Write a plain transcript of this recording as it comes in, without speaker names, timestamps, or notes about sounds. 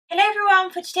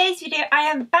everyone, for today's video I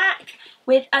am back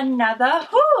with another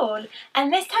haul,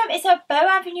 and this time it's a Boux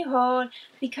Avenue haul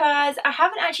because I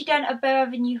haven't actually done a Boux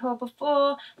Avenue haul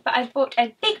before, but I bought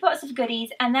a big box of goodies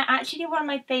and they're actually one of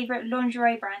my favourite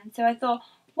lingerie brands, so I thought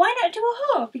why not do a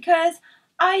haul, because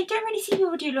I don't really see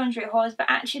people do lingerie hauls, but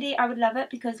actually I would love it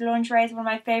because lingerie is one of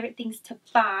my favourite things to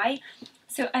buy,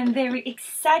 so I'm very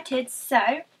excited. So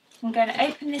I'm going to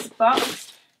open this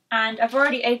box. And I've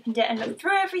already opened it and looked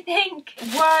through everything.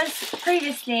 It was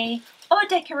previously all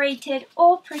decorated,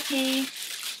 all pretty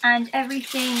and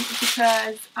everything,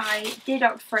 because I did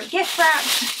opt for a gift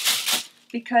wrap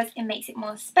because it makes it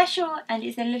more special, and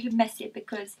it's a little messy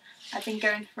because I've been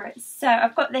going for it. So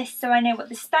I've got this so I know what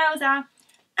the styles are,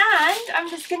 and I'm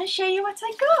just going to show you what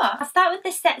I got. I'll start with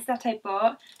the sets that I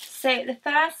bought. So the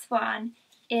first one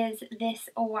is this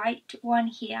white one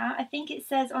here. I think it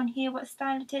says on here what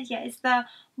style it is. Yeah, it's the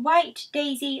White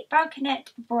Daisy Balconette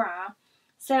Bra.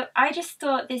 So I just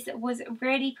thought this was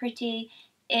really pretty.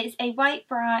 It's a white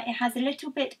bra. It has a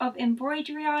little bit of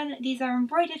embroidery on. These are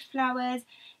embroidered flowers.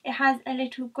 It has a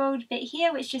little gold bit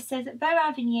here which just says Boux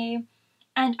Avenue.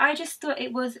 And I just thought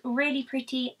it was really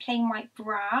pretty plain white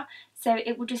bra. So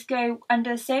it will just go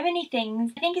under so many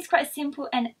things. I think it's quite a simple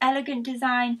and elegant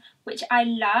design, which I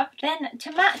loved. Then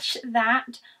to match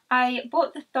that, I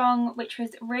bought the thong, which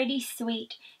was really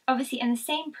sweet. Obviously in the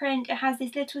same print, it has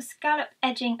this little scallop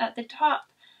edging at the top,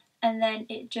 and then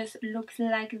it just looks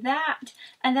like that.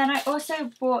 And then I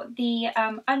also bought the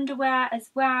underwear as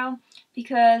well,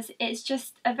 because it's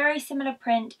just a very similar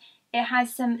print. It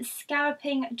has some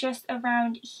scalloping just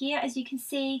around here, as you can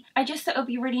see. I just thought it would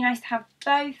be really nice to have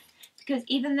both, because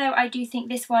even though I do think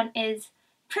this one is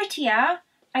prettier,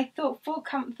 I thought for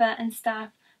comfort and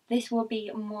stuff, this will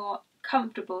be more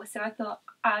comfortable. So I thought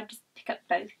I'll just pick up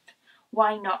both.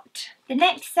 Why not? The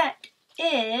next set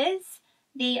is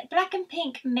the black and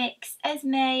pink mix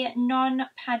Esme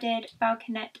non-padded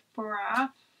balconette bra.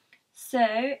 So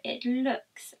it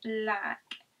looks like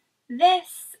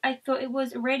this. I thought it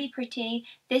was really pretty.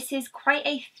 This is quite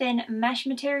a thin mesh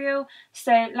material,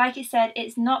 so like I said,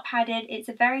 it's not padded, it's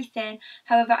very thin.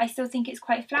 However, I still think it's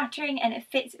quite flattering and it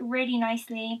fits really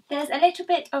nicely. There's a little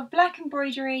bit of black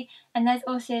embroidery and there's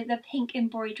also the pink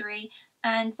embroidery,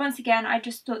 and once again I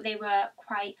just thought they were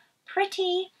quite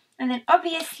pretty. And then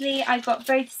obviously I got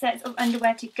both sets of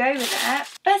underwear to go with it.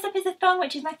 First up is a thong,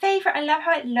 which is my favourite. I love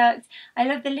how it looks. I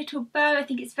love the little bow. I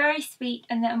think it's very sweet,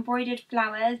 and the embroidered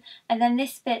flowers. And then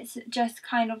this fits just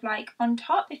kind of like on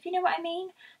top, if you know what I mean.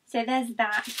 So there's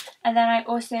that. And then I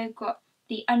also got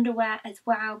the underwear as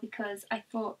well, because I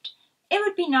thought it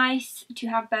would be nice to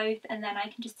have both, and then I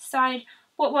can just decide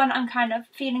what one I'm kind of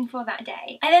feeling for that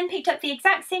day. I then picked up the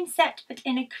exact same set but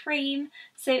in a cream.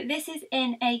 So this is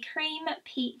in a cream,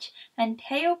 peach and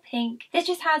pale pink. This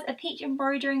just has a peach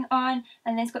embroidering on,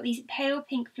 and then it's got these pale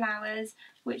pink flowers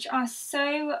which are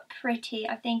so pretty.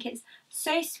 I think it's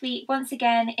so sweet. Once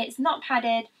again, it's not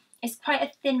padded. It's quite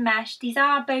a thin mesh. These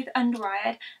are both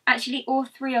underwired. Actually, all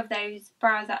three of those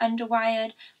bras are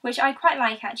underwired, which I quite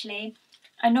like actually.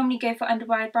 I normally go for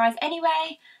underwired bras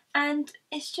anyway, and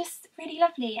it's just really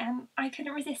lovely, and I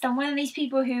couldn't resist. I'm one of these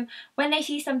people who, when they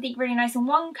see something really nice in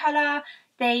one colour,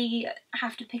 they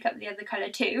have to pick up the other colour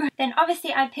too. Then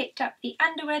obviously I picked up the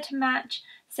underwear to match.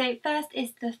 So first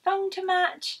is the thong to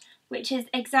match, which is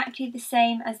exactly the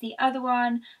same as the other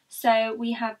one. So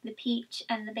we have the peach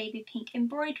and the baby pink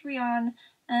embroidery on,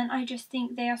 and I just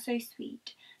think they are so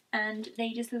sweet and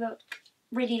they just look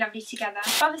really lovely together.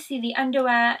 Obviously the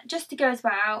underwear just to go as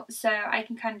well, so I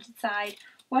can kind of decide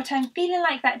what I'm feeling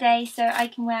like that day, so I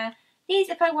can wear these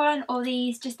if I want, or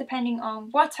these, just depending on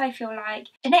what I feel like.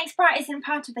 The next bra isn't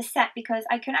part of the set because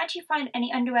I couldn't actually find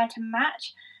any underwear to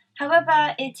match.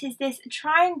 However, it is this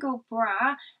triangle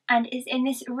bra and is in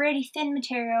this really thin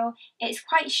material. It's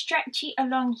quite stretchy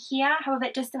along here, however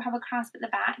it does still have a clasp at the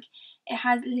back. It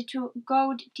has little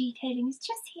gold detailings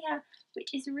just here,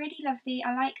 which is really lovely.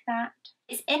 I like that.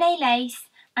 It's in a lace,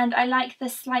 and I like the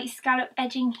slight scallop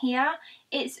edging here.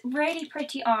 It's really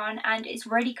pretty on and it's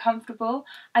really comfortable.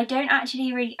 I don't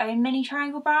actually really own many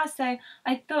triangle bras, so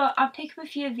I thought I'll pick up a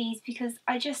few of these because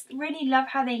I just really love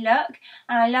how they look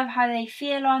and I love how they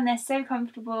feel on. They're so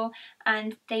comfortable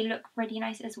and they look really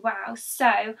nice as well.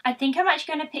 So I think I'm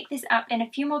actually going to pick this up in a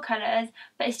few more colours,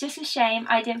 but it's just a shame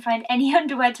I didn't find any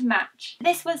underwear to match.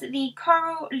 This was the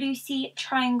Coral Lucy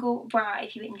triangle bra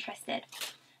if you were interested.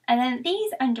 And then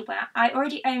these underwear, I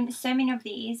already own so many of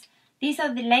these. These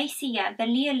are the lacy, yeah, the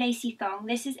Leah Lacy thong.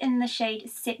 This is in the shade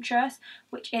Citrus,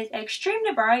 which is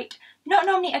extremely bright. Not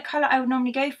normally a colour I would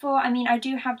normally go for. I mean, I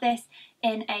do have this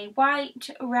in a white,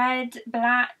 red,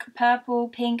 black, purple,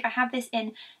 pink. I have this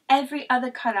in every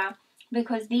other colour.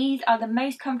 because these are the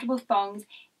most comfortable thongs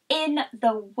in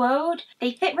the world.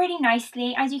 They fit really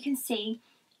nicely. As you can see,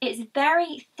 it's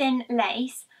very thin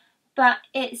lace, but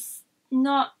it's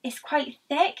quite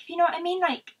thick, if you know what I mean,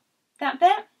 like that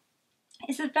bit.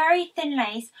 It's a very thin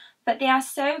lace, but they are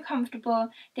so comfortable.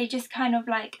 They just kind of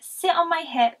like sit on my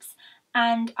hips,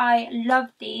 and I love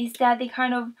these. They're the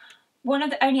kind of one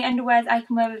of the only underwears I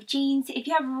can wear with jeans. If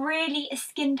you have really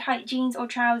skin tight jeans or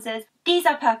trousers, these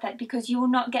are perfect because you will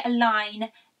not get a line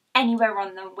anywhere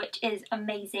on them, which is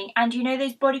amazing. And you know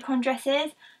those bodycon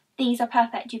dresses? These are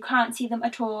perfect. You can't see them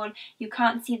at all. You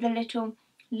can't see the little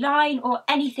line or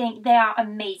anything. They are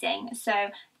amazing. So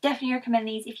definitely recommend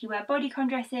these if you wear bodycon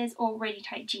dresses or really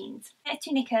tight jeans. Next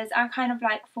two knickers are kind of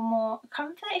like for more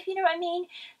comfort, if you know what I mean.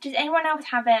 Does anyone else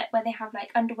have it where they have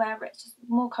like underwear where it's just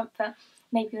more comfort?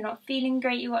 Maybe you're not feeling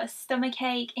great, you've got a stomach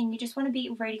ache and you just want to be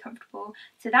really comfortable.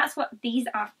 So that's what these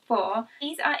are for.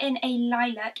 These are in a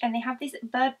lilac and they have this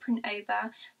bird print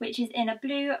over, which is in a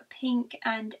blue, pink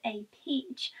and a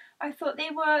peach. I thought they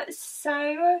were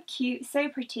so cute, so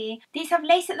pretty. These have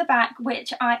lace at the back,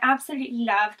 which I absolutely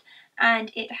loved,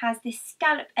 and it has this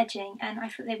scallop edging, and I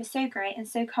thought they were so great and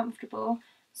so comfortable.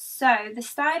 So the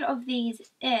style of these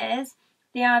is,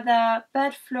 they are the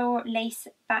bird floor lace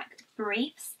back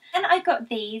briefs. Then I got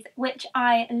these, which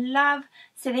I love.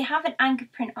 So they have an anchor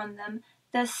print on them.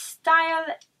 The style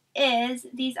is,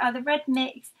 these are the red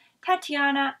mix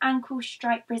Tatiana ankle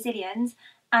stripe Brazilians.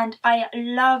 And I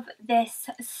love this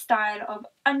style of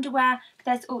underwear.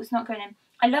 It's not going in.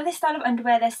 I love this style of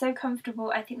underwear. They're so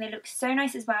comfortable. I think they look so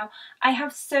nice as well. I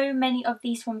have so many of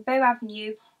these from Boux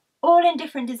Avenue, all in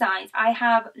different designs. I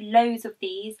have loads of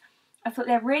these. I thought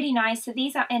they're really nice. So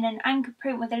these are in an anchor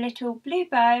print with a little blue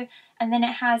bow, and then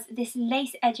it has this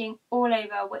lace edging all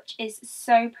over, which is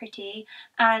so pretty.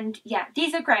 And yeah,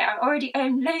 these are great. I already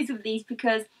own loads of these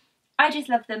because I just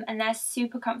love them, and they're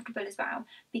super comfortable as well,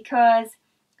 because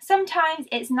sometimes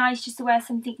it's nice just to wear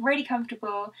something really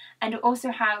comfortable, and it also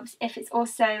helps if it's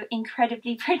also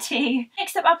incredibly pretty.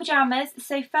 Next up are pyjamas.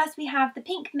 So first we have the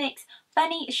pink mix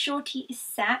bunny shorty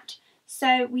set.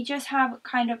 So we just have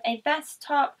kind of a vest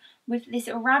top with this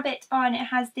rabbit on. It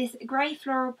has this grey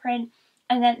floral print,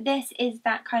 and then this is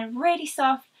that kind of really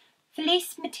soft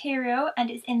fleece material, and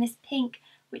it's in this pink,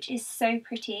 which is so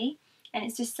pretty. And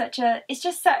it's just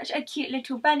such a cute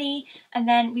little bunny. And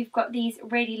then we've got these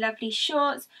really lovely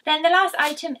shorts. Then the last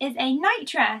item is a night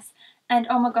dress, and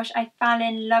oh my gosh, I fell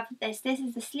in love with this. This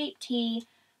is the Sleep Tea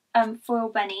foil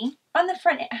bunny. On the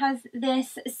front it has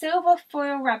this silver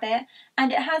foil rabbit,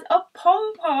 and it has a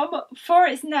pom-pom for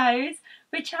its nose,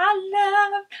 which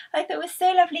I love. I thought it was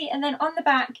so lovely. And then on the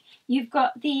back you've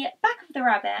got the back of the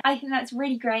rabbit. I think that's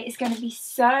really great. It's going to be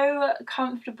so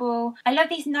comfortable. I love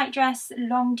these night dress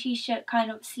long t-shirt kind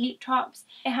of sleep tops.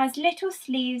 It has little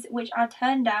sleeves which are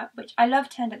turned up, which I love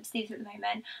turned up sleeves at the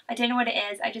moment. I don't know what it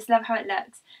is, I just love how it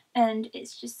looks, and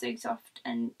it's just so soft,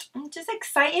 and I'm just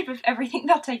excited with everything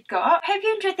that I got. I hope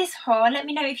you enjoyed this haul. Let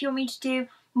me know if you want me to do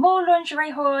more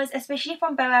lingerie hauls, especially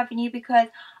from Boux Avenue, because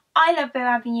I love Boux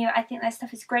Avenue. I think their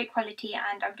stuff is great quality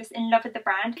and I'm just in love with the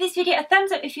brand. Give this video a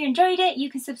thumbs up if you enjoyed it. You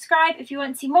can subscribe if you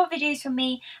want to see more videos from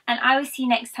me, and I will see you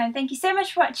next time. Thank you so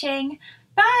much for watching.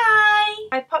 Bye!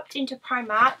 I popped into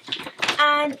Primark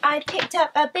and I picked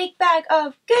up a big bag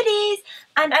of goodies,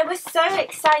 and I was so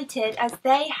excited as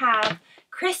they have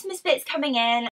Christmas bits coming in.